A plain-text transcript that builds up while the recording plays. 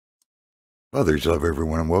Others love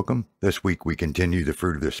everyone and welcome. This week we continue the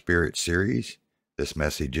Fruit of the Spirit series. This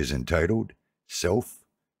message is entitled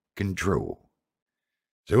Self-Control.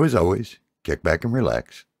 So as always, kick back and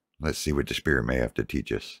relax. Let's see what the Spirit may have to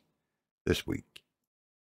teach us this week.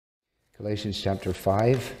 Galatians chapter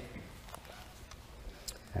 5,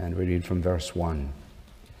 and we read from verse 1.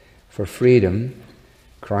 For freedom,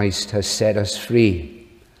 Christ has set us free.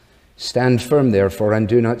 Stand firm, therefore, and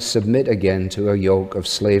do not submit again to a yoke of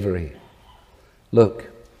slavery.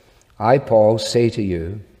 Look, I, Paul, say to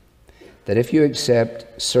you that if you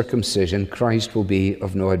accept circumcision, Christ will be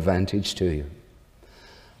of no advantage to you.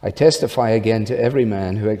 I testify again to every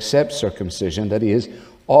man who accepts circumcision that he is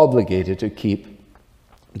obligated to keep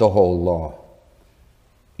the whole law.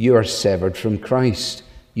 You are severed from Christ.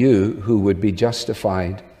 You who would be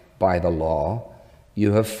justified by the law,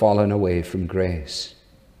 you have fallen away from grace.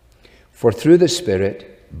 For through the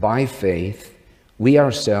Spirit, by faith, we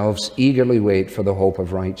ourselves eagerly wait for the hope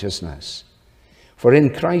of righteousness. For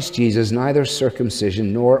in Christ Jesus neither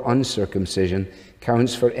circumcision nor uncircumcision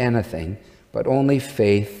counts for anything, but only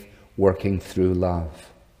faith working through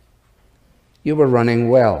love. You were running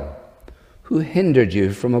well. Who hindered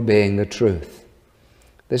you from obeying the truth?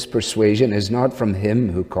 This persuasion is not from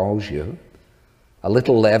him who calls you. A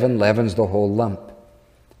little leaven leavens the whole lump.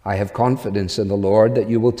 I have confidence in the Lord that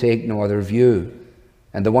you will take no other view,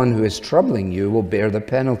 and the one who is troubling you will bear the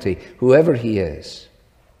penalty, whoever he is.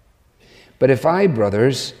 But if I,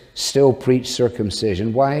 brothers, still preach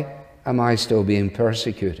circumcision, why am I still being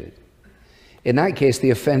persecuted? In that case, the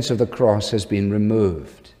offense of the cross has been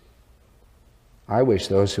removed. I wish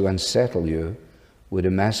those who unsettle you would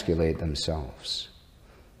emasculate themselves.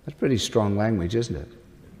 That's pretty strong language, isn't it?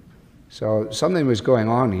 So something was going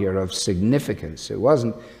on here of significance. It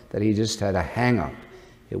wasn't that he just had a hang-up.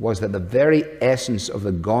 It was that the very essence of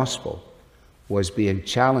the gospel was being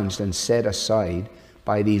challenged and set aside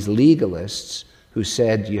by these legalists who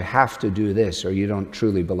said you have to do this or you don't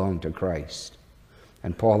truly belong to Christ.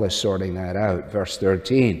 And Paul is sorting that out. Verse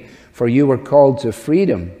 13, for you were called to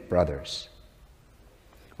freedom, brothers.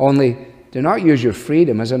 Only do not use your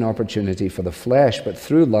freedom as an opportunity for the flesh, but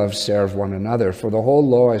through love serve one another. For the whole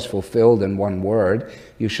law is fulfilled in one word,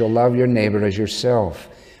 you shall love your neighbor as yourself.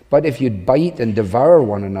 But if you bite and devour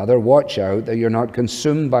one another, watch out that you're not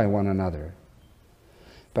consumed by one another.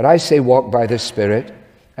 But I say, walk by the Spirit,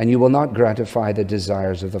 and you will not gratify the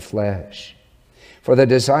desires of the flesh. For the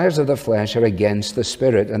desires of the flesh are against the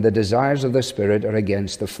Spirit, and the desires of the Spirit are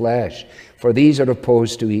against the flesh. For these are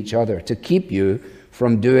opposed to each other, to keep you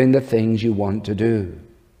from doing the things you want to do.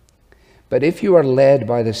 But if you are led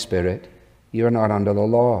by the Spirit, you are not under the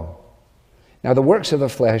law. Now the works of the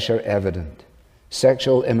flesh are evident: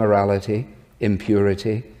 sexual immorality,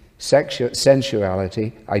 impurity,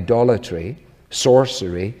 sensuality, idolatry,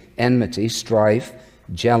 sorcery, enmity, strife,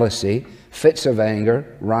 jealousy, fits of anger,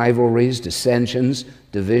 rivalries, dissensions,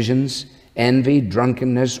 divisions, envy,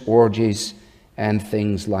 drunkenness, orgies, and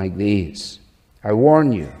things like these. I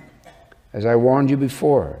warn you, as I warned you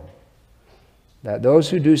before, that those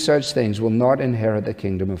who do such things will not inherit the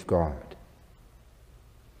kingdom of God.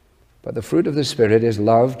 But the fruit of the Spirit is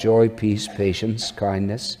love, joy, peace, patience,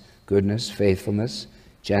 kindness, goodness, faithfulness,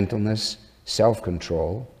 gentleness,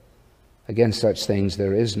 self-control. Against such things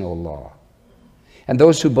there is no law. And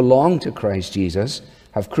those who belong to Christ Jesus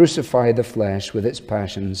have crucified the flesh with its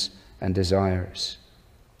passions and desires.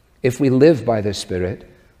 If we live by the Spirit,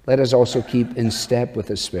 let us also keep in step with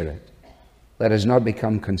the Spirit. Let us not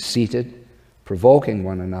become conceited, provoking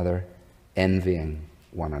one another, envying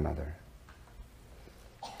one another.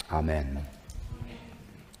 Amen.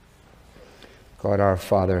 God our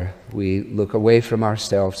Father, we look away from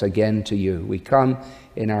ourselves again to you. We come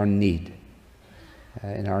in our need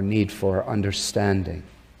for understanding,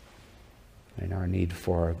 in our need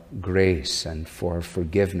for grace and for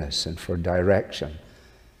forgiveness and for direction,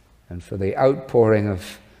 and for the outpouring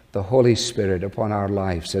of the Holy Spirit upon our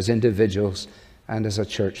lives as individuals and as a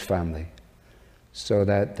church family, so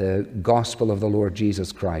that the gospel of the Lord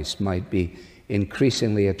Jesus Christ might be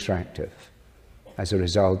increasingly attractive as a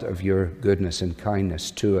result of your goodness and kindness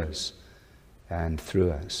to us and through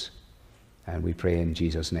us. And we pray in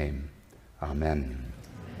Jesus' name. Amen.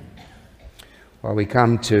 Well, we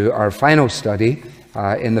come to our final study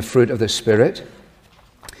in the fruit of the Spirit.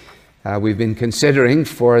 We've been considering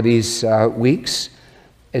for these weeks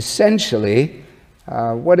essentially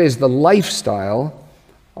what is the lifestyle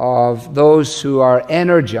of those who are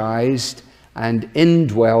energized and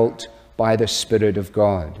indwelt by the Spirit of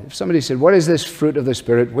God. If somebody said, what is this fruit of the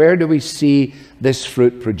Spirit? Where do we see this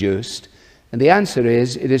fruit produced? And the answer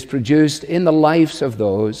is, it is produced in the lives of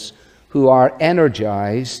those who are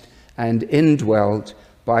energized and indwelt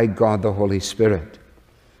by God the Holy Spirit.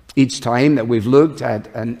 Each time that we've looked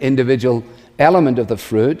at an individual element of the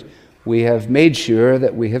fruit, we have made sure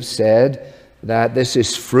that we have said that this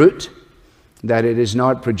is fruit, that it is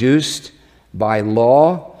not produced by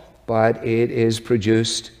law, but it is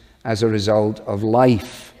produced as a result of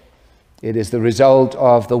life. It is the result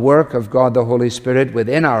of the work of God the Holy Spirit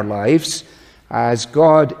within our lives, as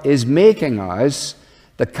God is making us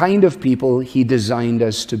the kind of people He designed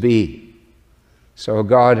us to be. So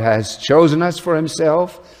God has chosen us for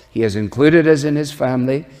Himself. He has included us in His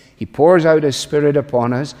family. He pours out His Spirit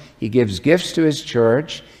upon us. He gives gifts to His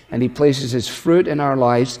church, and He places His fruit in our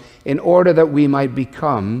lives in order that we might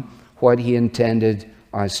become what He intended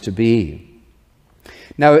us to be.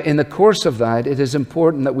 Now, in the course of that, it is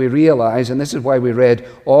important that we realize, and this is why we read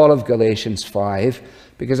all of Galatians 5,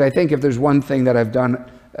 because I think if there's one thing that I've done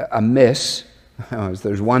amiss, if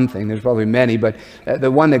there's one thing, there's probably many, but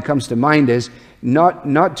the one that comes to mind is not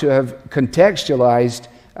to have contextualized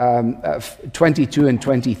 22 and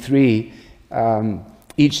 23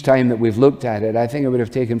 each time that we've looked at it. I think it would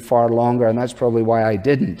have taken far longer, and that's probably why I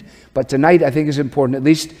didn't. But tonight I think it's important at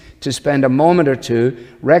least to spend a moment or two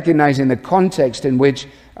recognizing the context in which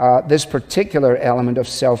this particular element of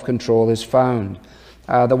self-control is found.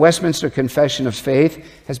 The Westminster Confession of Faith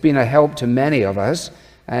has been a help to many of us,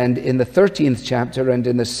 and in the 13th chapter and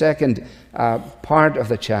in the second part of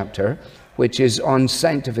the chapter, which is on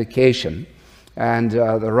sanctification, and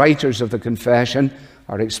the writers of the confession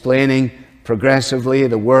are explaining progressively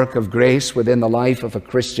the work of grace within the life of a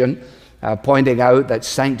Christian, pointing out that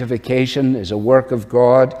sanctification is a work of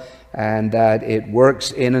God and that it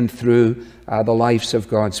works in and through the lives of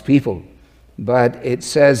God's people. But it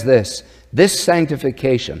says this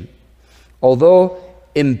sanctification, although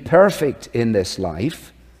imperfect in this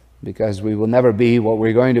life, because we will never be what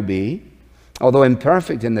we're going to be, although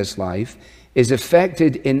imperfect in this life, is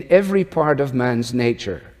effected in every part of man's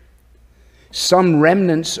nature. Some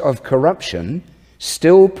remnants of corruption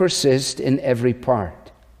still persist in every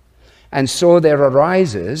part. And so there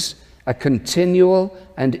arises a continual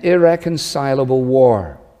and irreconcilable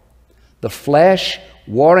war, the flesh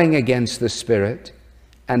warring against the Spirit,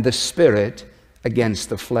 and the Spirit against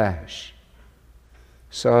the flesh.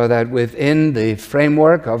 So that within the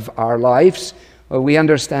framework of our lives, we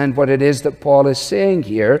understand what it is that Paul is saying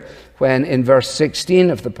here when in verse 16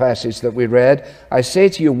 of the passage that we read, I say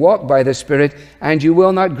to you, walk by the Spirit, and you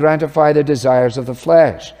will not gratify the desires of the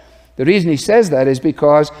flesh. The reason he says that is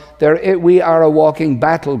because we are a walking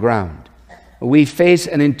battleground. We face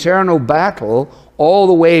an internal battle all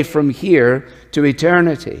the way from here to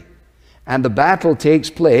eternity. And the battle takes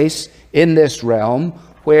place in this realm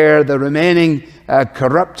where the remaining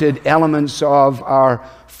corrupted elements of our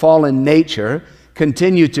fallen nature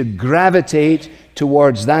continue to gravitate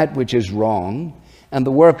towards that which is wrong. And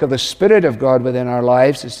the work of the Spirit of God within our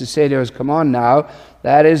lives is to say to us, come on now,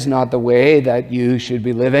 that is not the way that you should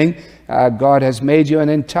be living. God has made you an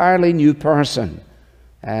entirely new person.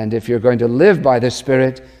 And if you're going to live by the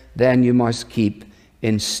Spirit, then you must keep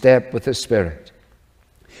in step with the Spirit.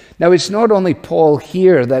 Now, it's not only Paul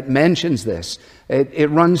here that mentions this. It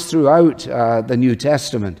runs throughout the New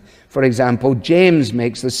Testament. For example, James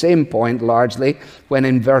makes the same point largely when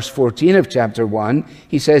in verse 14 of chapter 1,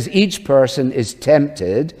 he says, each person is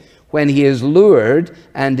tempted when he is lured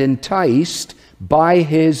and enticed by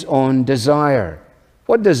his own desire.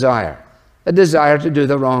 What desire? A desire to do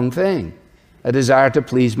the wrong thing. A desire to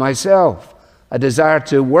please myself. A desire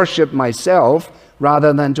to worship myself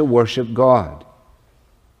rather than to worship God.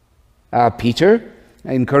 Peter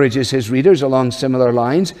encourages his readers along similar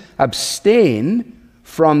lines, abstain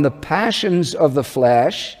from the passions of the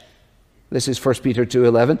flesh. This is 1 Peter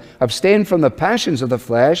 2:11. Abstain from the passions of the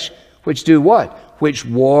flesh, which do what? Which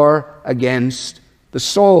war against the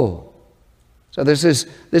soul. So this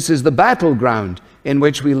is the battleground in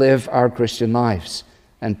which we live our Christian lives.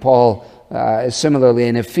 And Paul, similarly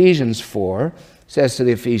in Ephesians 4, says to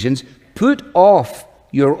the Ephesians, put off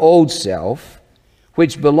your old self,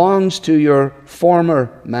 which belongs to your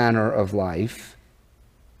former manner of life,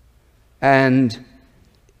 and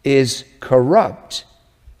is corrupt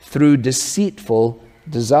through deceitful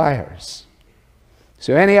desires.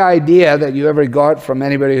 So any idea that you ever got from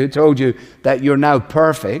anybody who told you that you're now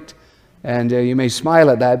perfect, and you may smile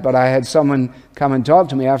at that, but I had someone come and talk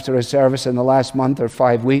to me after a service in the last month or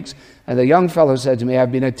 5 weeks, and the young fellow said to me,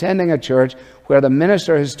 I've been attending a church where the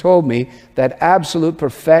minister has told me that absolute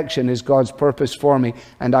perfection is God's purpose for me,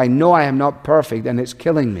 and I know I am not perfect, and it's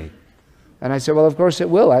killing me. And I said, well, of course it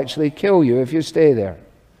will actually kill you if you stay there.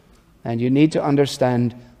 And you need to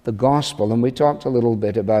understand the gospel, and we talked a little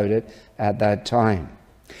bit about it at that time.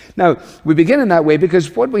 Now, we begin in that way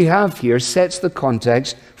because what we have here sets the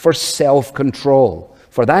context for self-control.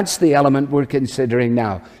 For that's the element we're considering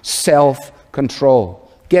now, self-control.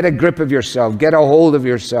 Get a grip of yourself, get a hold of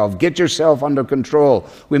yourself, get yourself under control.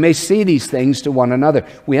 We may say these things to one another.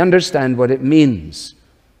 We understand what it means.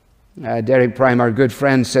 Derek Prime, our good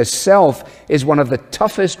friend, says self is one of the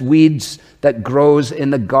toughest weeds that grows in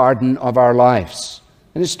the garden of our lives.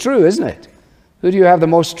 And it's true, isn't it? Who do you have the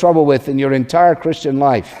most trouble with in your entire Christian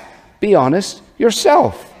life? Be honest,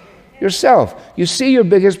 yourself. Yourself. You see your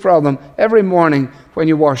biggest problem every morning when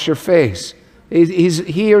you wash your face.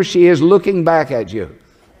 He or she is looking back at you.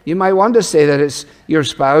 You might want to say that it's your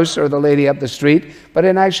spouse or the lady up the street, but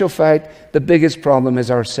in actual fact, the biggest problem is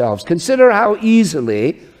ourselves. Consider how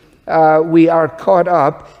easily we are caught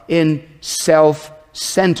up in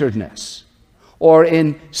self-centeredness or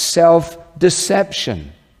in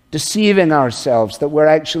self-deception, deceiving ourselves that we're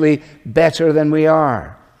actually better than we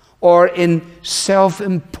are, or in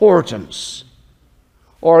self-importance,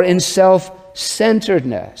 or in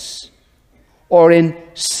self-centeredness, or in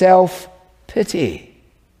self-pity.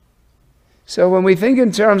 So when we think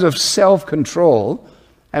in terms of self-control,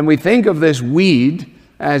 and we think of this weed,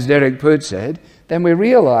 as Derek puts it, then we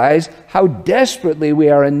realize how desperately we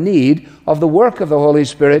are in need of the work of the Holy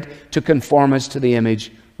Spirit to conform us to the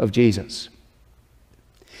image of Jesus.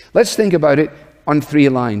 Let's think about it on 3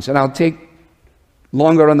 lines, and I'll take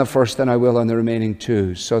longer on the first than I will on the remaining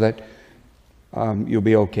 2, so that you'll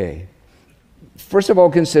be okay. First of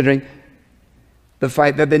all, considering the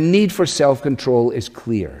fact that the need for self-control is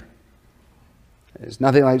clear. There's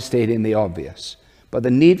nothing like stating the obvious, but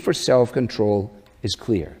the need for self-control is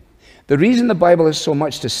clear. The reason the Bible has so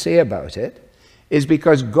much to say about it is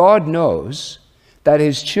because God knows that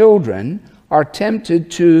His children are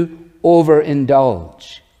tempted to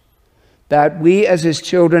overindulge. That we as His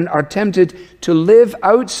children are tempted to live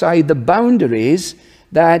outside the boundaries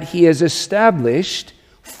that He has established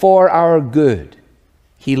for our good.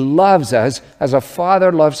 He loves us as a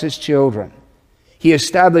father loves his children. He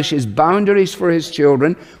establishes boundaries for His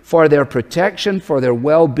children, for their protection, for their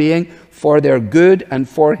well-being, for their good, and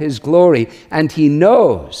for His glory. And He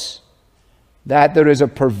knows that there is a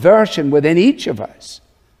perversion within each of us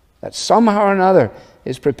that somehow or another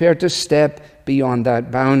is prepared to step beyond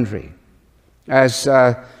that boundary. As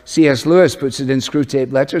C.S. Lewis puts it in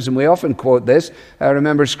Screwtape Letters, and we often quote this. I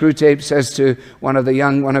remember Screwtape says to one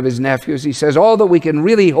of his nephews, he says, all that we can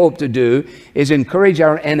really hope to do is encourage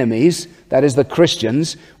our enemies, that is the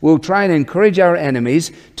Christians, we'll try and encourage our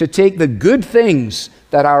enemies to take the good things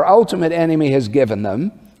that our ultimate enemy has given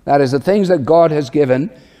them, that is the things that God has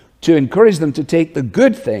given, to encourage them to take the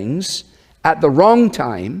good things at the wrong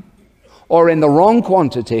time, or in the wrong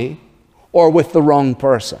quantity, or with the wrong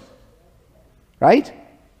person. Right?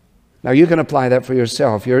 Now you can apply that for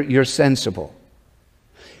yourself. You're sensible.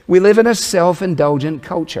 We live in a self-indulgent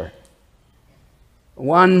culture.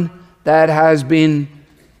 One that has been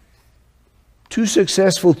too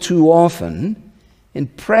successful too often in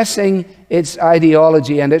pressing its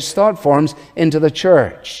ideology and its thought forms into the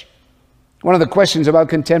church. One of the questions about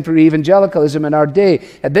contemporary evangelicalism in our day,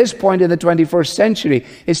 at this point in the 21st century,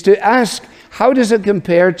 is to ask, how does it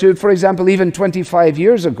compare to, for example, even 25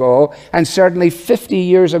 years ago, and certainly 50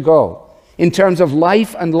 years ago, in terms of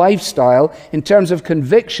life and lifestyle, in terms of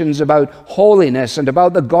convictions about holiness and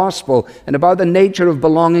about the gospel, and about the nature of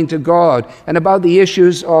belonging to God, and about the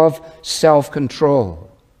issues of self-control.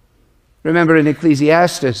 Remember in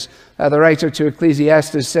Ecclesiastes, the writer to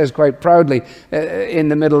Ecclesiastes says quite proudly in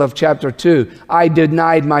the middle of chapter 2, I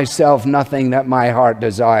denied myself nothing that my heart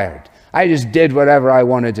desired. I just did whatever I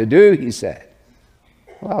wanted to do, he said.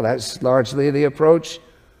 Well, that's largely the approach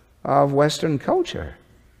of Western culture.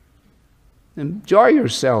 Enjoy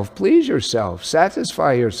yourself, please yourself,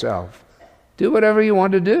 satisfy yourself. Do whatever you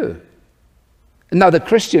want to do. Now, the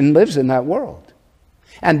Christian lives in that world.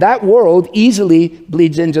 And that world easily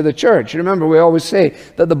bleeds into the church. Remember, we always say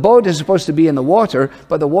that the boat is supposed to be in the water,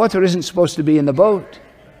 but the water isn't supposed to be in the boat.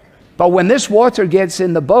 But when this water gets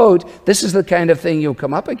in the boat, this is the kind of thing you'll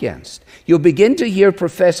come up against. You'll begin to hear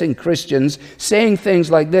professing Christians saying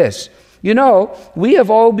things like this. You know, we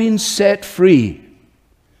have all been set free,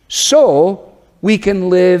 so we can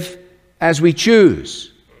live as we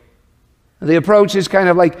choose. The approach is kind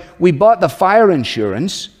of like, we bought the fire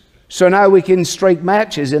insurance, so now we can strike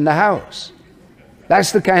matches in the house.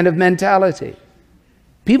 That's the kind of mentality.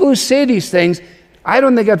 People who say these things, I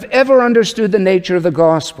don't think I've ever understood the nature of the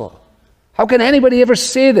gospel. How can anybody ever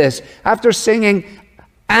say this after singing,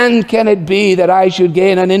 and can it be that I should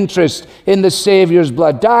gain an interest in the Savior's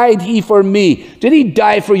blood? Died He for me? Did He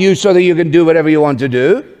die for you so that you can do whatever you want to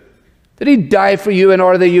do? Did he die for you in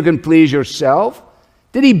order that you can please yourself?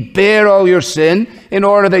 Did he bear all your sin in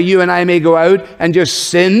order that you and I may go out and just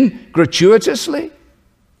sin gratuitously?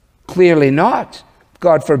 Clearly not.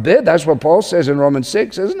 God forbid. That's what Paul says in Romans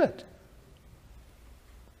 6, isn't it?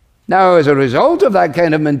 Now, as a result of that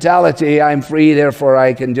kind of mentality, I'm free, therefore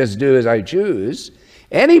I can just do as I choose.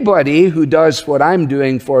 Anybody who does what I'm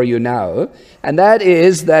doing for you now, and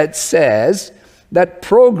that says that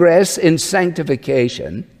progress in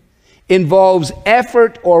sanctification involves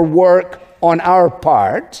effort or work on our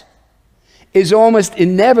part, is almost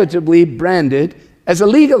inevitably branded as a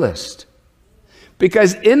legalist.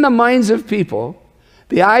 Because in the minds of people,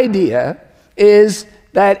 the idea is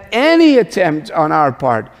that any attempt on our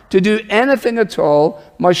part to do anything at all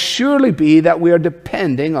must surely be that we are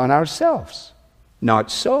depending on ourselves.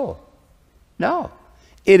 Not so. No.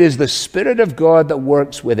 It is the Spirit of God that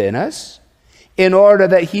works within us in order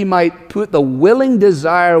that He might put the willing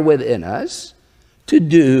desire within us to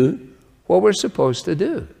do what we're supposed to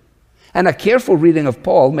do. And a careful reading of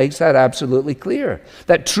Paul makes that absolutely clear.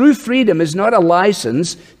 That true freedom is not a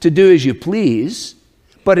license to do as you please,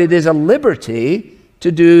 but it is a liberty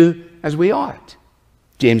to do as we ought.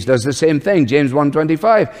 James does the same thing. James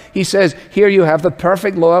 1:25. He says, here you have the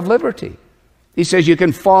perfect law of liberty. He says you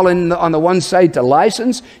can fall in on the one side to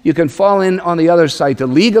license, you can fall in on the other side to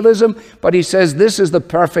legalism, but he says this is the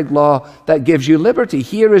perfect law that gives you liberty.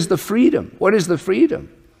 Here is the freedom. What is the freedom?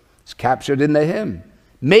 It's captured in the hymn.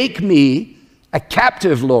 Make me a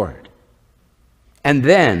captive, Lord, and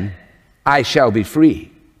then I shall be free.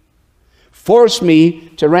 Force me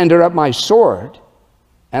to render up my sword,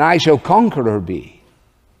 and I shall conqueror be.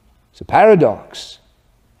 It's a paradox,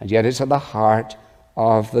 and yet it's at the heart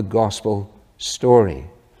of the gospel story.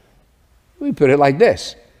 We put it like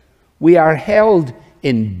this: we are held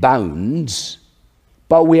in bounds,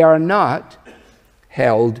 but we are not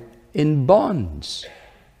held in bonds.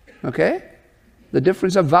 Okay? The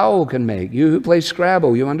difference a vowel can make. You who play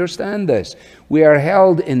Scrabble, you understand this. We are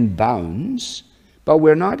held in bounds, but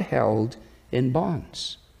we're not held in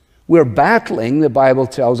bonds. We're battling, the Bible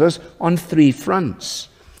tells us, on three fronts: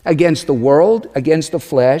 against the world, against the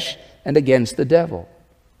flesh, and against the devil.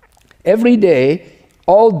 Every day,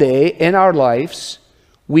 all day in our lives,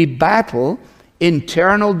 we battle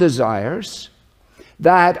internal desires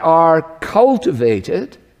that are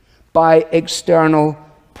cultivated by external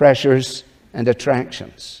pressures and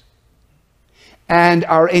attractions. And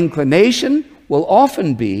our inclination will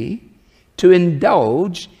often be to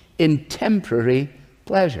indulge in temporary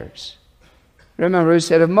pleasures. Remember, it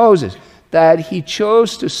said of Moses that he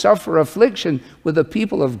chose to suffer affliction with the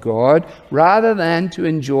people of God rather than to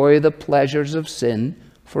enjoy the pleasures of sin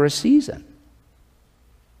for a season.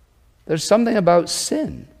 There's something about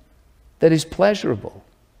sin that is pleasurable.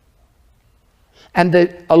 And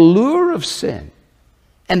the allure of sin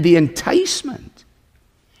and the enticement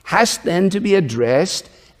has then to be addressed,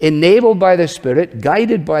 enabled by the Spirit,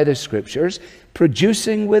 guided by the Scriptures,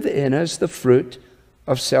 producing within us the fruit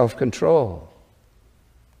of self-control.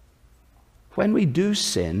 When we do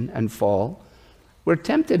sin and fall, we're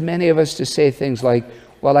tempted, many of us, to say things like,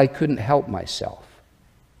 well, I couldn't help myself.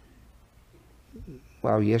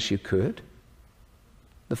 Well, yes, you could.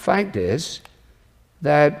 The fact is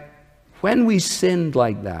that when we sinned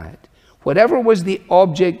like that, whatever was the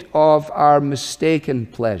object of our mistaken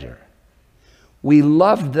pleasure, we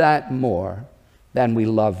loved that more than we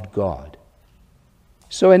loved God.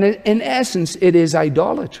 So in essence, it is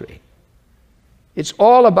idolatry. It's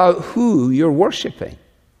all about who you're worshiping.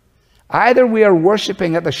 Either we are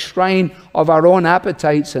worshiping at the shrine of our own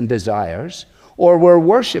appetites and desires, or we're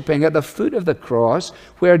worshiping at the foot of the cross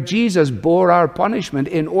where Jesus bore our punishment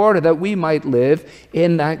in order that we might live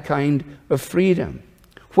in that kind of freedom.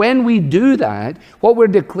 When we do that, what we're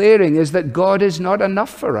declaring is that God is not enough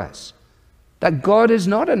for us. That God is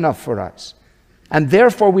not enough for us. And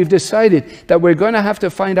therefore we've decided that we're going to have to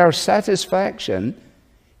find our satisfaction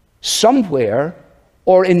somewhere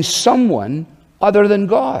or in someone other than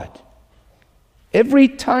God. Every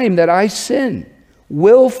time that I sin,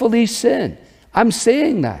 willfully sin, I'm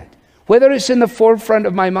saying that. Whether it's in the forefront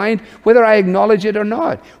of my mind, whether I acknowledge it or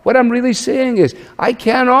not. What I'm really saying is, I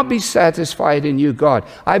cannot be satisfied in you, God.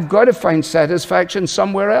 I've got to find satisfaction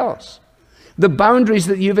somewhere else. The boundaries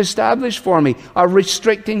that you've established for me are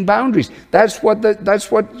restricting boundaries. That's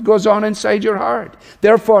what goes on inside your heart.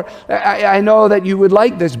 Therefore, I know that you would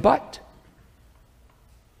like this, but.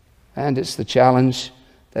 And it's the challenge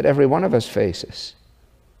that every one of us faces.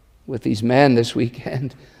 With these men this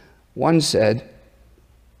weekend, one said,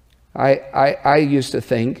 I used to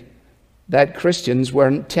think that Christians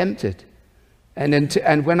weren't tempted.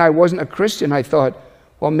 And when I wasn't a Christian, I thought,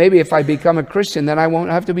 well, maybe if I become a Christian, then I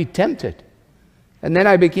won't have to be tempted. And then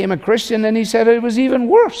I became a Christian, and he said it was even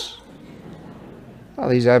worse. Well,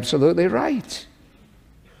 he's absolutely right.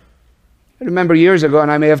 I remember years ago,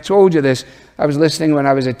 and I may have told you this, I was listening when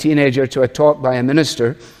I was a teenager to a talk by a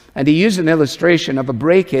minister, and he used an illustration of a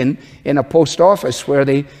break-in in a post office where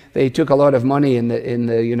they took a lot of money in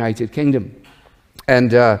the United Kingdom.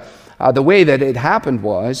 And the way that it happened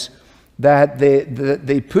was that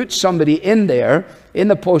they put somebody in there, in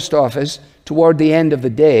the post office, toward the end of the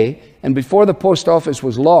day, and before the post office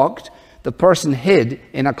was locked, the person hid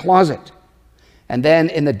in a closet. And then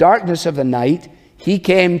in the darkness of the night, he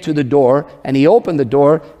came to the door, and he opened the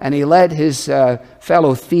door, and he let his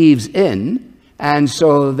fellow thieves in, and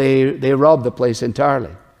so they robbed the place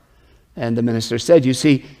entirely. And the minister said, you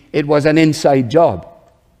see, it was an inside job.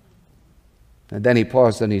 And then he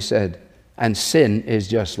paused and he said, and sin is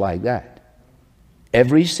just like that.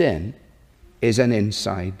 Every sin is an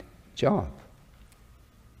inside job.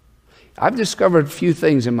 I've discovered a few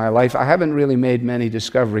things in my life. I haven't really made many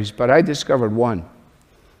discoveries, but I discovered one.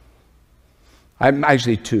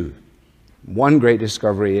 Actually two. One great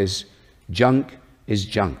discovery is junk is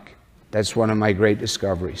junk. That's one of my great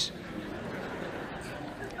discoveries.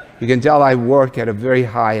 You can tell I work at a very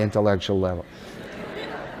high intellectual level.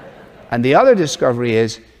 And the other discovery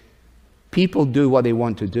is people do what they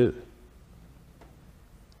want to do.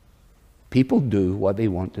 People do what they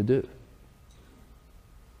want to do.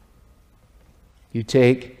 You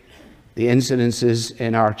take the incidences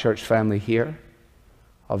in our church family here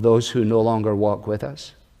of those who no longer walk with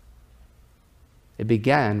us. It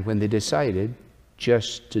began when they decided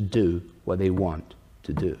just to do what they want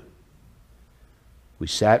to do. We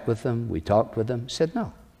sat with them, we talked with them, said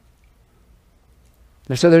no.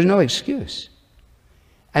 So there's no excuse.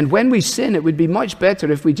 And when we sin, it would be much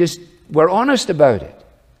better if we just were honest about it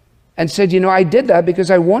and said, you know, I did that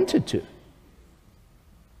because I wanted to.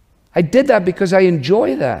 I did that because I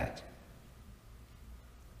enjoy that.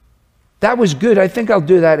 That was good. I think I'll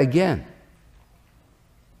do that again.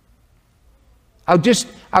 I'll just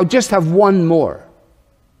have one more.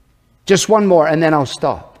 Just one more, and then I'll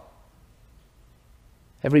stop.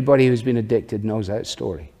 Everybody who's been addicted knows that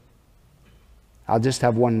story. I'll just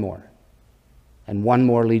have one more. And one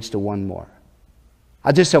more leads to one more.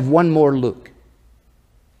 I'll just have one more look.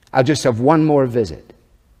 I'll just have one more visit.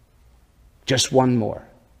 Just one more.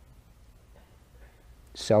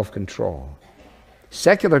 Self-control.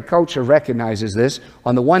 Secular culture recognizes this.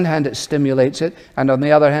 On the one hand, it stimulates it, and on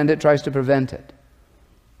the other hand, it tries to prevent it.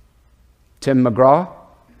 Tim McGraw,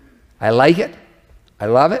 I like it, I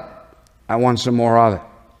love it, I want some more of it.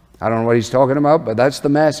 I don't know what he's talking about, but that's the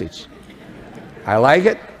message. I like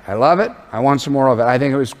it, I love it, I want some more of it. I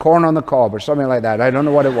think it was corn on the cob or something like that. I don't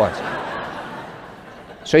know what it was.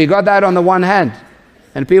 So you got that on the one hand,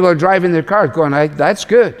 and people are driving their cars going, that's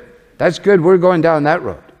good. That's good, we're going down that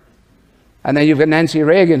road. And then you've got Nancy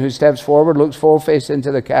Reagan who steps forward, looks full-faced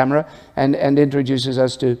into the camera, and introduces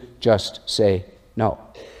us to just say no.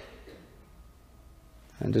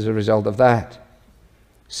 And as a result of that,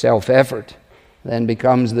 self-effort then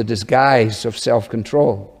becomes the disguise of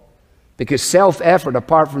self-control. Because self-effort,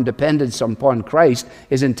 apart from dependence upon Christ,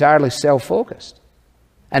 is entirely self-focused.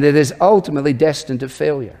 And it is ultimately destined to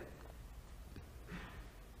failure.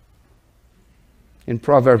 In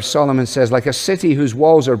Proverbs, Solomon says, like a city whose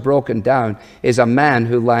walls are broken down is a man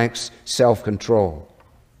who lacks self-control.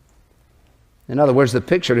 In other words, the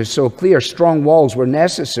picture is so clear. Strong walls were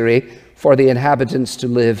necessary for the inhabitants to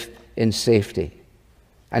live in safety.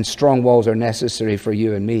 And strong walls are necessary for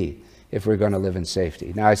you and me if we're going to live in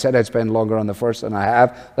safety. Now, I said I'd spend longer on the first than I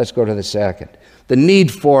have. Let's go to the second. The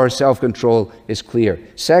need for self-control is clear.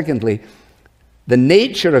 Secondly, the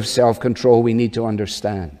nature of self-control we need to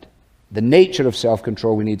understand. The nature of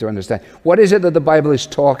self-control we need to understand. What is it that the Bible is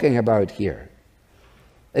talking about here?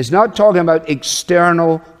 It's not talking about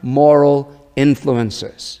external moral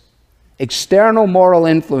influences. External moral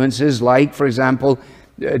influences like, for example,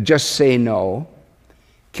 just say no,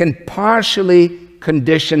 can partially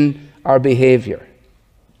condition our behavior.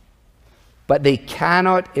 But they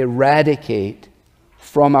cannot eradicate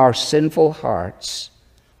from our sinful hearts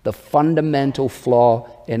the fundamental flaw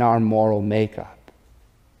in our moral makeup.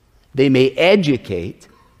 They may educate,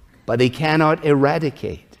 but they cannot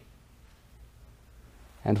eradicate.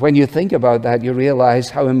 And when you think about that, you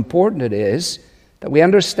realize how important it is that we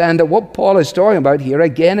understand that what Paul is talking about here,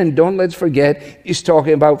 again, and let's forget, he's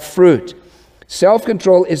talking about fruit.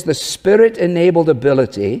 Self-control is the Spirit-enabled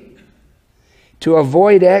ability to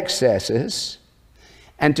avoid excesses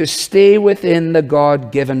and to stay within the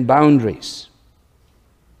God-given boundaries.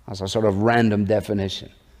 That's a sort of random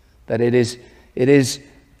definition. That it is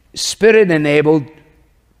Spirit-enabled,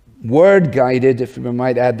 word-guided, if we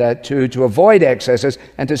might add that too, to avoid excesses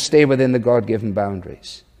and to stay within the God-given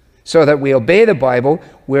boundaries. So that we obey the Bible,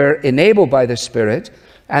 we're enabled by the Spirit,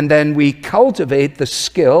 and then we cultivate the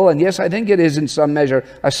skill, and yes, I think it is in some measure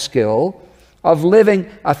a skill, of living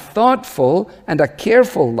a thoughtful and a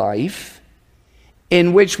careful life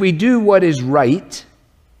in which we do what is right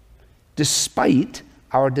despite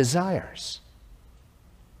our desires.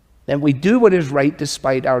 Then we do what is right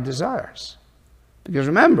despite our desires. Because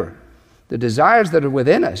remember, the desires that are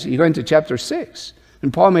within us, you go into chapter 6,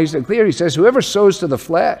 and Paul makes it clear. He says, whoever sows to the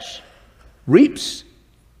flesh reaps.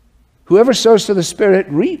 Whoever sows to the Spirit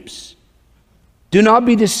reaps. Do not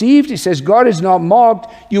be deceived. He says, God is not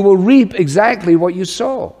mocked. You will reap exactly what you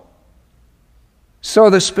sow. So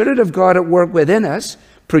the Spirit of God at work within us,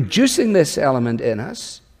 producing this element in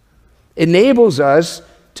us, enables us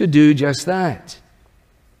to do just that.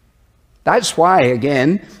 That's why,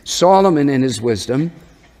 again, Solomon in his wisdom,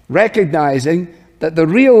 recognizing that the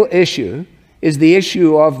real issue is the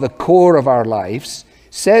issue of the core of our lives,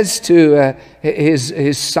 says to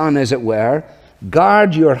his son, as it were,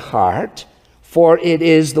 guard your heart, for it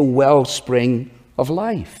is the wellspring of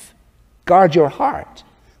life. Guard your heart.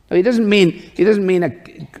 Now, he doesn't mean a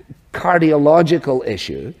cardiological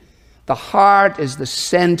issue. The heart is the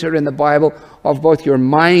center in the Bible of both your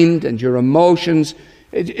mind and your emotions.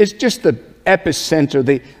 It's just the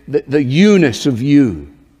epicenter, the you-ness of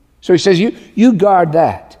you. So he says, you guard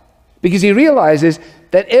that. Because he realizes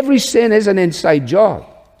that every sin is an inside job.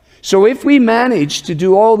 So if we manage to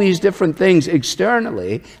do all these different things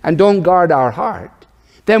externally and don't guard our heart,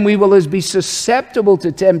 then we will as be susceptible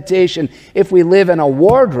to temptation if we live in a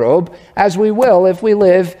wardrobe as we will if we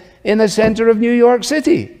live in the center of New York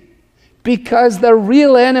City. Because the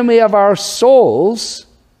real enemy of our souls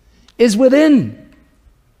is within.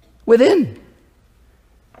 Within.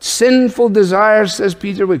 Sinful desires, says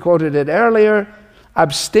Peter, we quoted it earlier.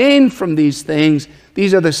 Abstain from these things.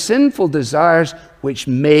 These are the sinful desires which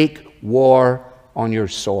make war on your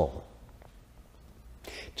soul.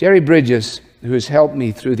 Jerry Bridges, who has helped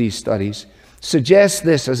me through these studies, suggests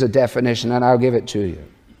this as a definition, and I'll give it to you.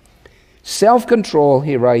 Self-control,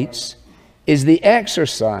 he writes, is the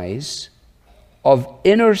exercise of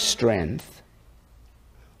inner strength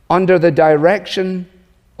under the direction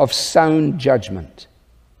of sound judgment.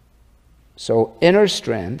 So, inner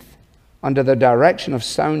strength under the direction of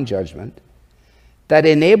sound judgment that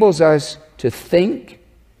enables us to think,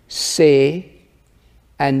 say,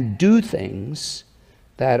 and do things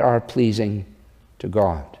that are pleasing to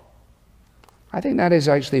God. I think that is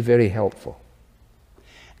actually very helpful.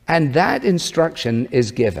 And that instruction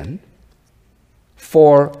is given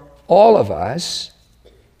for all of us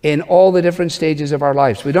in all the different stages of our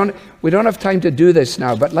lives. We don't have time to do this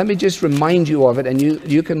now, but let me just remind you of it, and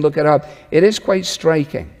you can look it up. It is quite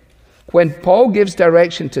striking. When Paul gives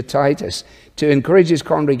direction to Titus to encourage his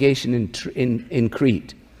congregation in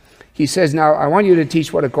Crete, he says, now, I want you to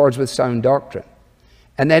teach what accords with sound doctrine.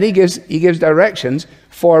 And then he gives directions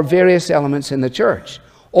for various elements in the church.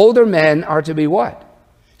 Older men are to be what?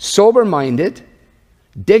 Sober-minded,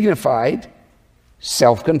 dignified,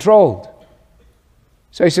 self-controlled.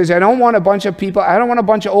 So he says, I don't want a bunch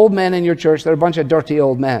of old men in your church that are a bunch of dirty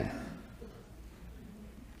old men.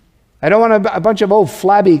 I don't want a bunch of old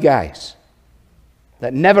flabby guys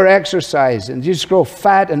that never exercise and just grow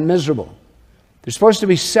fat and miserable. They're supposed to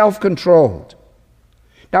be self-controlled.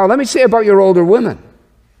 Now, let me say about your older women.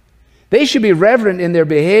 They should be reverent in their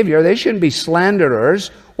behavior. They shouldn't be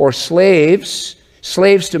slanderers or slaves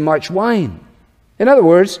to much wine. In other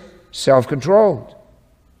words, self-controlled.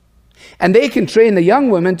 And they can train the young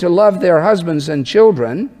women to love their husbands and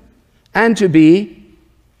children and to be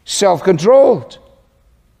self-controlled,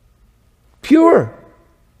 pure,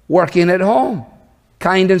 working at home,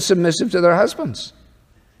 kind and submissive to their husbands.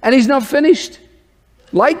 And he's not finished.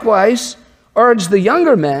 Likewise, urge the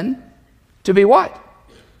younger men to be what?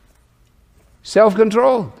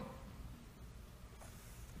 Self-controlled.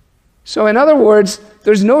 So in other words,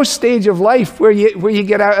 there's no stage of life where you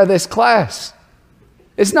get out of this class.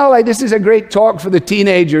 It's not like this is a great talk for the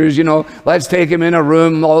teenagers, let's take them in a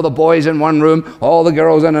room, all the boys in one room, all the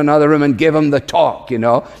girls in another room, and give them the talk,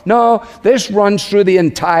 No, this runs through the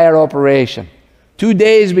entire operation. 2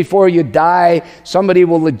 days before you die, somebody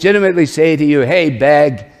will legitimately say to you, hey,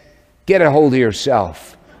 Begg, get a hold of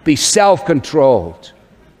yourself. Be self-controlled.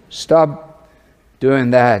 Stop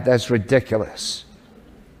doing that. That's ridiculous.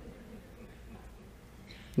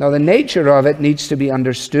 Now, the nature of it needs to be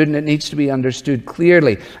understood, and it needs to be understood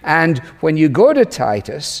clearly. And when you go to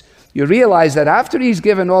Titus, you realize that after he's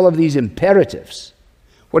given all of these imperatives,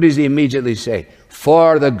 What does he immediately say?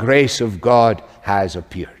 For the grace of God has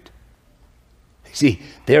appeared. See,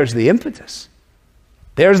 there's the impetus.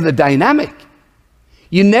 There's the dynamic.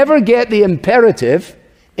 You never get the imperative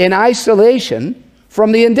in isolation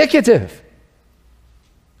from the indicative.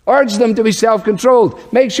 Urge them to be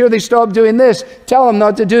self-controlled. Make sure they stop doing this. Tell them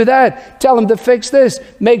not to do that. Tell them to fix this.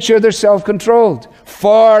 Make sure they're self-controlled.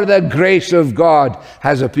 For the grace of God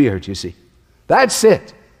has appeared, you see. That's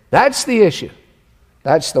it. That's the issue.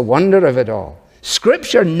 That's the wonder of it all.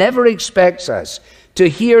 Scripture never expects us to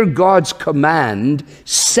hear God's command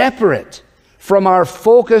separate from our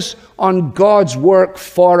focus on God's work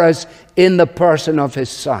for us in the person of His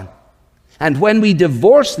Son. And when we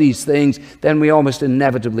divorce these things, then we almost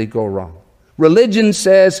inevitably go wrong. Religion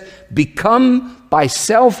says, become by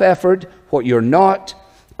self-effort what you're not.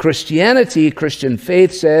 Christianity, Christian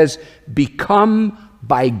faith says, become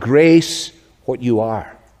by grace what you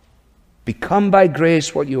are. Become by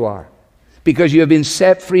grace what you are. Because you have been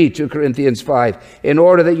set free, 2 Corinthians 5, in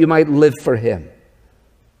order that you might live for Him.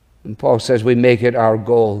 And Paul says we make it our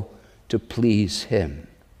goal to please Him.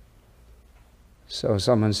 So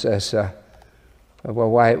someone says,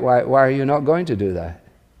 well, why are you not going to do that?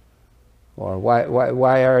 Or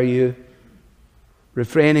why are you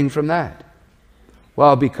refraining from that?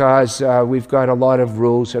 Well, because we've got a lot of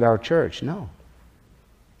rules at our church. No,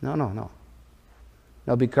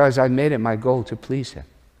 because I made it my goal to please Him.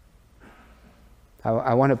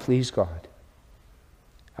 I want to please God.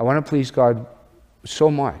 I want to please God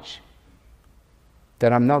so much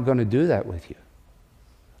that I'm not going to do that with you.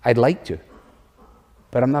 I'd like to,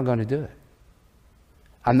 but I'm not going to do it.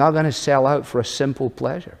 I'm not going to sell out for a simple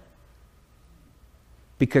pleasure,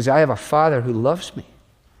 because I have a Father who loves me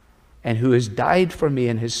and who has died for me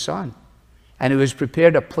in His Son and who has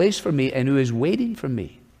prepared a place for me and who is waiting for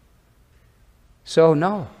me. So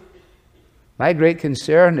no, my great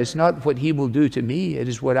concern is not what He will do to me. It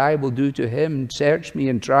is what I will do to Him. Search me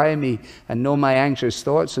and try me and know my anxious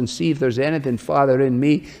thoughts and see if there's anything, Father, in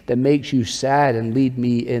me that makes you sad, and lead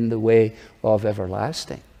me in the way of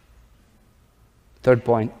everlasting. Third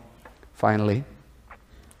point, finally,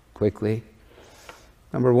 quickly.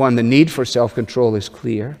 Number one, the need for self-control is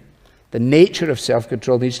clear. The nature of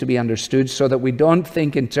self-control needs to be understood so that we don't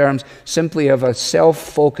think in terms simply of a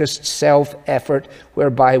self-focused self-effort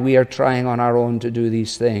whereby we are trying on our own to do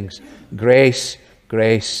these things. Grace,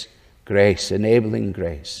 grace, grace, enabling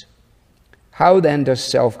grace. How then does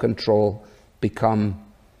self-control become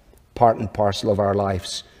part and parcel of our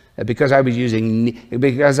lives? Because I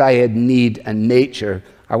had need and nature,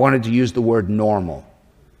 I wanted to use the word normal,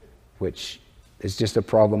 which is just a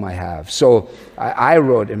problem I have. So I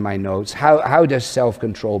wrote in my notes, how does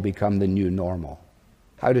self-control become the new normal?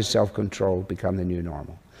 How does self-control become the new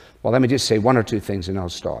normal? Well, let me just say one or two things and I'll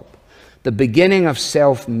stop. The beginning of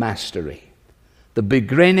self-mastery, the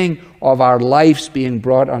beginning of our lives being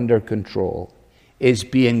brought under control, is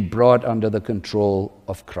being brought under the control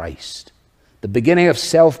of Christ. The beginning of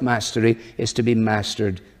self-mastery is to be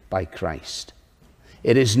mastered by Christ.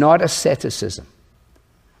 It is not asceticism.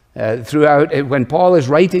 When Paul is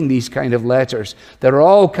writing these kind of letters, there are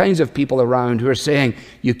all kinds of people around who are saying,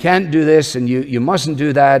 you can't do this and you mustn't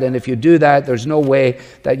do that, and if you do that, there's no way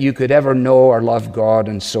that you could ever know or love God,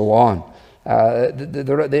 and so on.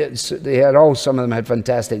 Some of them had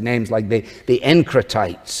fantastic names, like the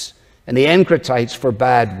Encratites. And the Encratites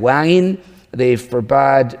forbade wine, they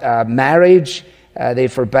forbade marriage, they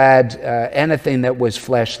forbade anything that was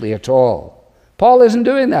fleshly at all. Paul isn't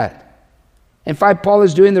doing that. In fact, Paul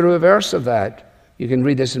is doing the reverse of that. You can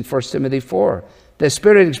read this in 1 Timothy 4. The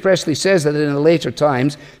Spirit expressly says that in the later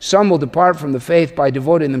times, some will depart from the faith by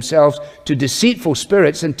devoting themselves to deceitful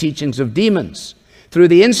spirits and teachings of demons, through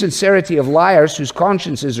the insincerity of liars whose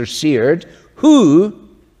consciences are seared, who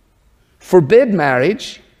forbid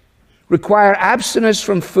marriage, require abstinence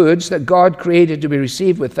from foods that God created to be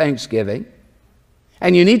received with thanksgiving.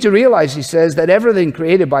 And you need to realize, he says, that everything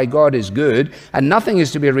created by God is good, and nothing is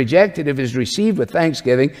to be rejected if it is received with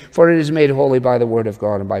thanksgiving, for it is made holy by the word of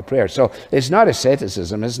God and by prayer. So it's not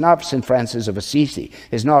asceticism. It's not St. Francis of Assisi.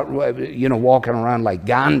 It's not, walking around like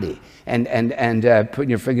Gandhi and putting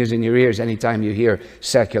your fingers in your ears anytime you hear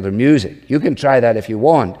secular music. You can try that if you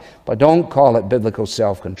want, but don't call it biblical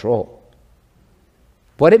self-control.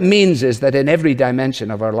 What it means is that in every dimension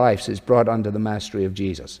of our lives is brought under the mastery of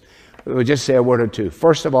Jesus. We'll just say a word or two.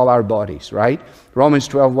 First of all, our bodies, right? Romans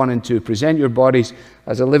 12, 1 and 2. Present your bodies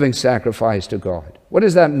as a living sacrifice to God. What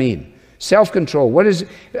does that mean? Self-control.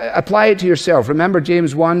 Apply it to yourself. Remember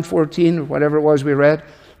James 1, 14, whatever it was we read?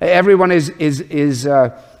 Everyone is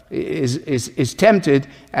tempted,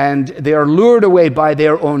 and they are lured away by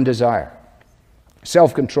their own desire.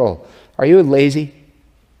 Self-control. Are you lazy?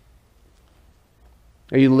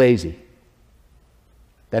 Are you lazy?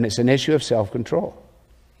 Then it's an issue of self-control.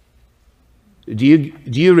 Do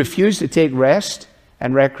you refuse to take rest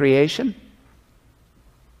and recreation?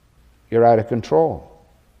 You're out of control.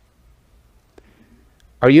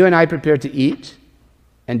 Are you and I prepared to eat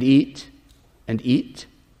and eat and eat?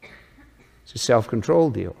 It's a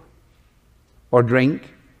self-control deal. Or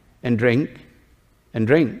drink and drink and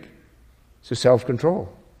drink. It's a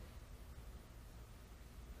self-control.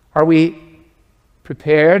 Are we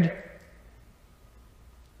prepared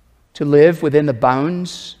to live within the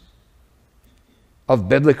bounds of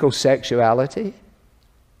biblical sexuality?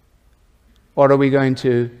 Or are we going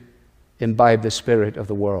to imbibe the spirit of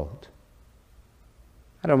the world?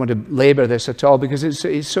 I don't want to labor this at all because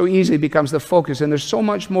it so easily becomes the focus, and there's so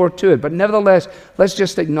much more to it. But nevertheless, let's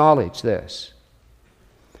just acknowledge this,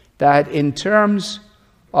 that in terms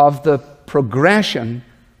of the progression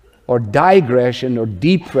or digression or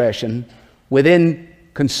depression within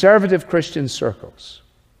conservative Christian circles,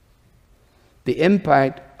 the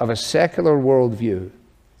impact of a secular worldview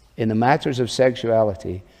in the matters of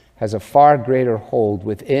sexuality has a far greater hold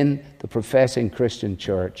within the professing Christian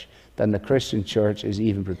church than the Christian church is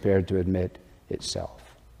even prepared to admit itself.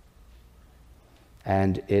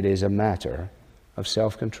 And it is a matter of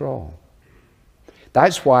self-control.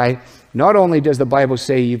 That's why not only does the Bible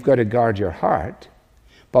say you've got to guard your heart,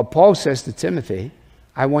 but Paul says to Timothy,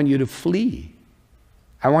 I want you to flee.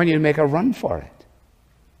 I want you to make a run for it.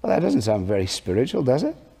 Well, that doesn't sound very spiritual, does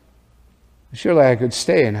it? Surely I could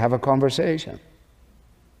stay and have a conversation.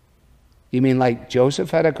 You mean like Joseph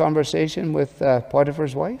had a conversation with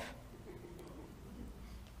Potiphar's wife?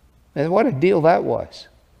 And what a deal that was.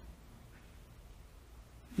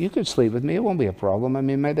 You could sleep with me, it won't be a problem. I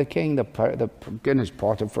mean, the king, the goodness,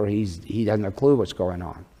 Potiphar, he doesn't have a clue what's going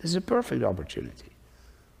on. This is a perfect opportunity.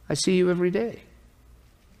 I see you every day.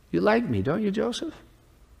 You like me, don't you, Joseph?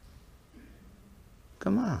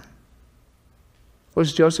 Come on. What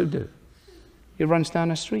does Joseph do? He runs down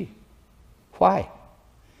the street. Why?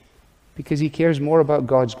 Because he cares more about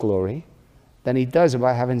God's glory than he does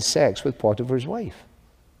about having sex with Potiphar's wife.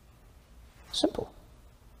 Simple.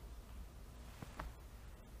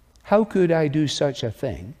 How could I do such a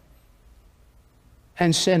thing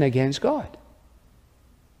and sin against God?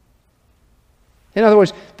 In other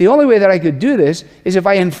words, the only way that I could do this is if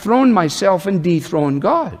I enthroned myself and dethroned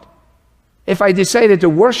God. If I decided to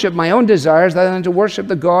worship my own desires rather than to worship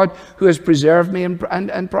the God who has preserved me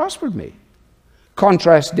and prospered me.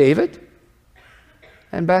 Contrast David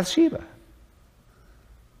and Bathsheba.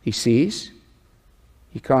 He sees,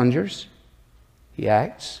 he conjures, he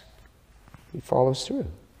acts, he follows through.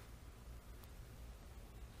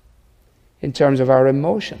 In terms of our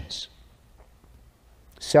emotions,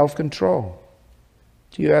 self-control.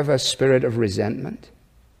 Do you have a spirit of resentment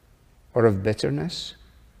or of bitterness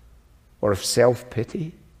or of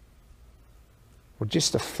self-pity or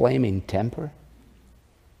just a flaming temper?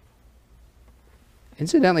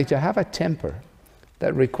 Incidentally, to have a temper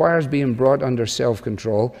that requires being brought under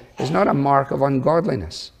self-control is not a mark of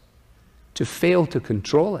ungodliness. To fail to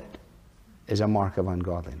control it is a mark of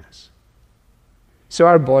ungodliness. So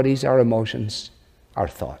our bodies, our emotions, our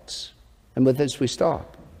thoughts. And with this we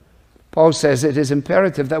stop. Paul says it is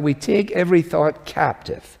imperative that we take every thought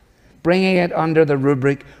captive, bringing it under the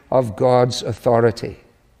rubric of God's authority.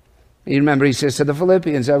 You remember he says to the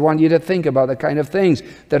Philippians, I want you to think about the kind of things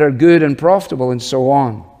that are good and profitable and so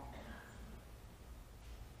on.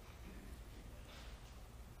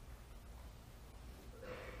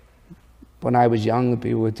 When I was young,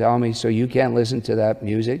 people would tell me, so you can't listen to that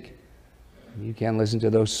music? You can't listen to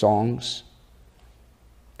those songs?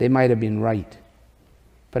 They might have been right.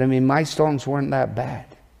 But I mean, my songs weren't that bad.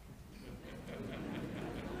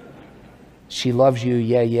 She loves you,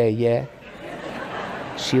 yeah, yeah, yeah.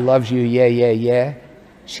 She loves you, yeah, yeah, yeah.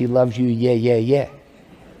 She loves you, yeah, yeah, yeah.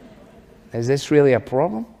 Is this really a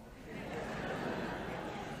problem?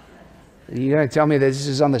 You're going to tell me that this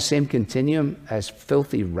is on the same continuum as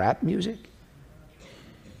filthy rap music?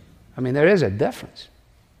 I mean, there is a difference.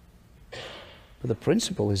 But the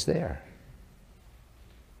principle is there.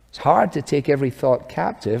 It's hard to take every thought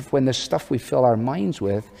captive when the stuff we fill our minds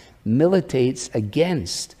with militates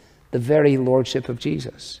against the very lordship of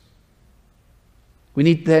Jesus. We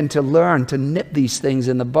need then to learn to nip these things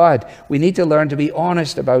in the bud. We need to learn to be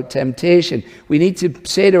honest about temptation. We need to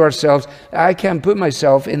say to ourselves, I can't put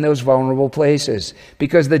myself in those vulnerable places.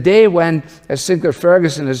 Because the day when, as Sinclair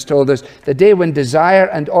Ferguson has told us, the day when desire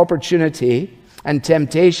and opportunity and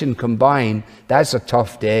temptation combine, that's a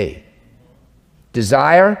tough day.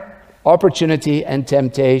 Desire, opportunity, and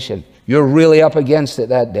temptation. you're really up against it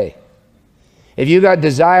that day. If you got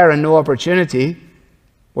desire and no opportunity,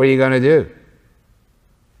 what are you going to do?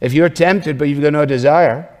 If you're tempted but you've got no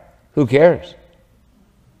desire, who cares?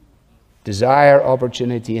 Desire,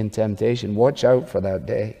 opportunity, and temptation. Watch out for that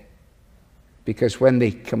day. Because when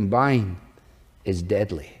they combine, it's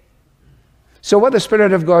deadly. So what the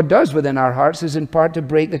Spirit of God does within our hearts is in part to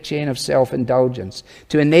break the chain of self-indulgence,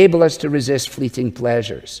 to enable us to resist fleeting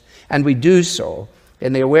pleasures. And we do so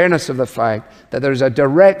in the awareness of the fact that there's a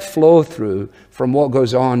direct flow through from what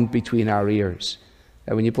goes on between our ears.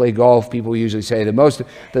 And when you play golf, people usually say the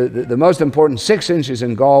most important 6 inches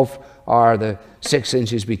in golf are the 6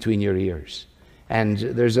 inches between your ears. And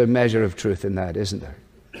there's a measure of truth in that, isn't there?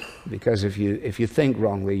 Because if you think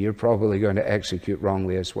wrongly, you're probably going to execute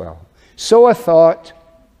wrongly as well. Sow a thought,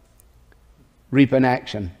 reap an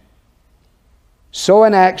action. Sow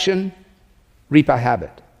an action, reap a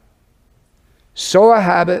habit. Sow a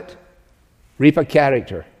habit, reap a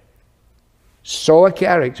character. Sow a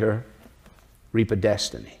character, reap a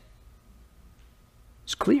destiny.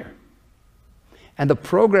 It's clear. And the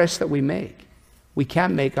progress that we make, we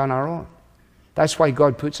can't make on our own. That's why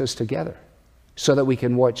God puts us together, so that we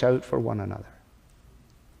can watch out for one another.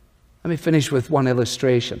 Let me finish with one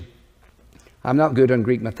illustration. I'm not good on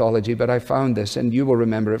Greek mythology, but I found this, and you will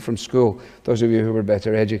remember it from school, those of you who were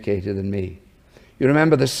better educated than me. You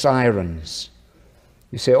remember the sirens.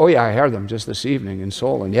 You say, oh yeah, I heard them just this evening in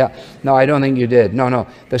Solon. Yeah. No, I don't think you did. No.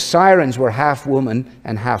 The sirens were half woman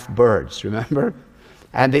and half birds, remember?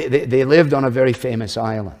 And they lived on a very famous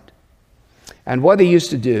island. And what they used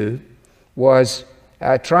to do was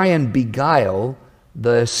try and beguile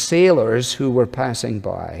the sailors who were passing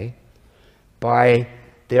by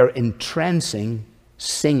their entrancing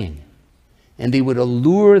singing. And they would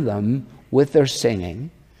allure them with their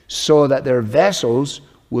singing so that their vessels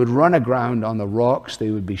would run aground on the rocks, they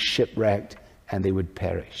would be shipwrecked, and they would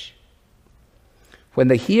perish. When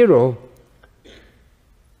the hero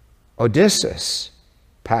Odysseus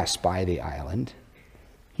passed by the island,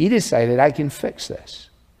 he decided, I can fix this.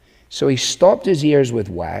 So he stopped his ears with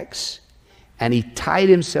wax, and he tied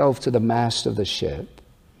himself to the mast of the ship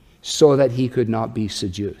so that he could not be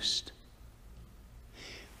seduced.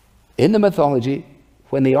 In the mythology,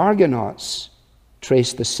 when the Argonauts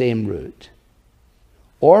traced the same route,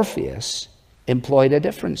 Orpheus employed a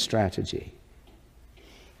different strategy.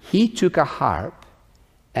 He took a harp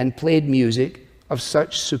and played music of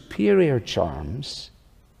such superior charms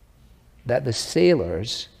that the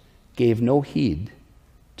sailors gave no heed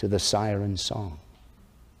to the siren song.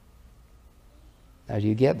 Now, do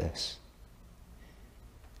you get this?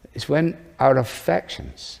 It's when our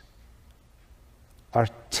affections are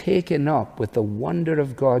taken up with the wonder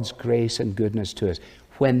of God's grace and goodness to us,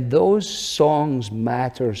 when those songs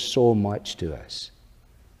matter so much to us,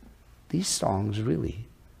 these songs really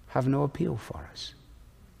have no appeal for us.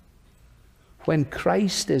 When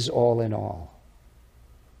Christ is all in all,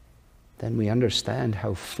 then we understand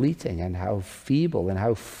how fleeting and how feeble and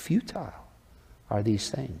how futile are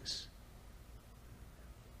these things.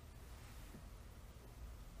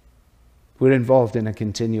 We're involved in a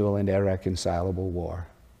continual and irreconcilable war.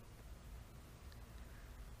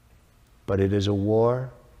 But it is a war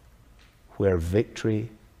where victory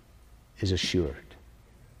is assured.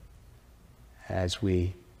 As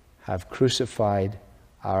we have crucified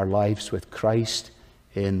our lives with Christ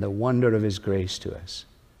in the wonder of His grace to us,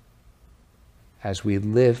 as we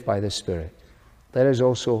live by the Spirit, let us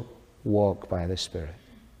also walk by the Spirit.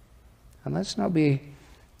 And let's not be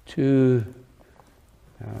too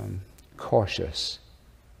cautious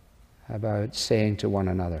about saying to one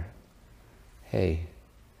another, hey,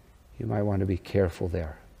 you might want to be careful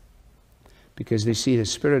there. Because they see the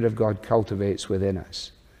Spirit of God cultivates within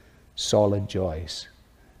us solid joys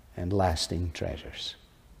and lasting treasures.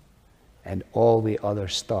 And all the other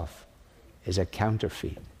stuff is a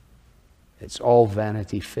counterfeit. It's all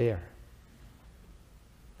Vanity Fair.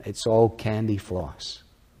 It's all candy floss.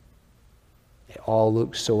 It all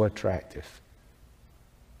looks so attractive.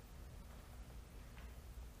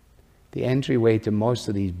 The entryway to most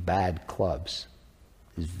of these bad clubs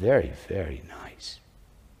is very, very nice.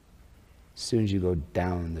 As soon as you go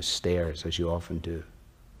down the stairs, as you often do,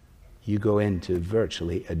 you go into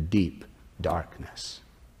virtually a deep darkness.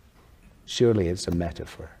 Surely it's a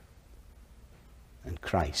metaphor. And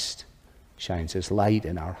Christ shines His light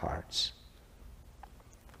in our hearts.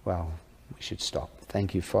 Well, we should stop.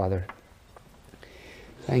 Thank you, Father.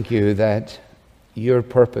 Thank you that your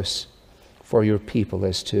purpose for your people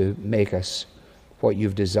is to make us what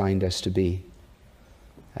you've designed us to be.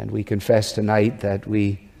 And we confess tonight that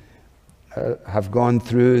we have gone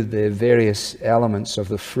through the various elements of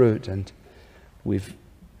the fruit, and we've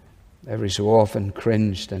every so often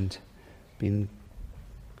cringed and been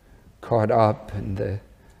caught up in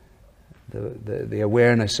the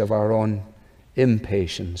awareness of our own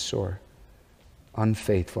impatience or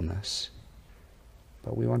unfaithfulness.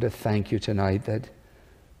 But we want to thank you tonight that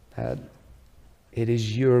it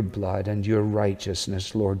is your blood and your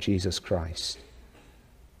righteousness, Lord Jesus Christ,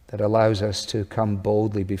 that allows us to come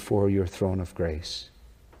boldly before your throne of grace,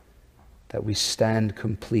 that we stand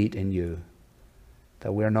complete in you,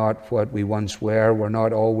 that we're not what we once were, we're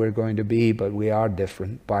not all we're going to be, but we are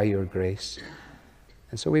different by your grace.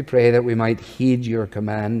 And so we pray that we might heed your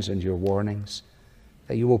commands and your warnings,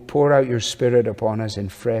 that you will pour out your Spirit upon us in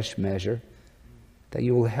fresh measure, that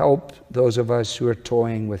you will help those of us who are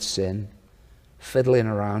toying with sin, fiddling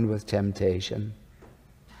around with temptation,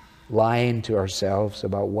 lying to ourselves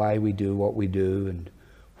about why we do what we do and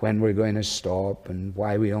when we're going to stop and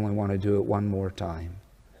why we only want to do it one more time.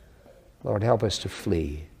 Lord, help us to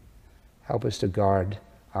flee. Help us to guard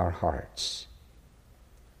our hearts.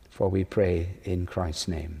 For we pray in Christ's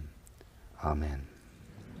name. Amen.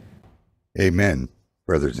 Amen,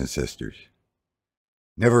 brothers and sisters.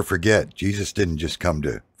 Never forget, Jesus didn't just come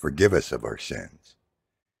to forgive us of our sins,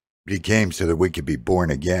 but he came so that we could be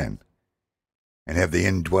born again and have the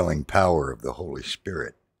indwelling power of the Holy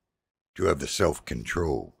Spirit to have the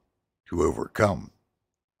self-control to overcome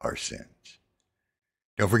our sins.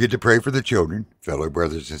 Don't forget to pray for the children, fellow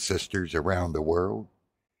brothers and sisters around the world,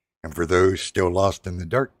 and for those still lost in the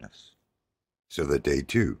darkness, so that they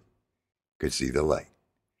too could see the light.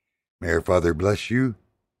 May our Father bless you.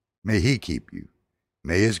 May he keep you.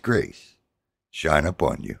 May his grace shine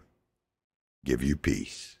upon you. Give you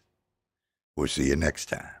peace. We'll see you next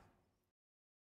time.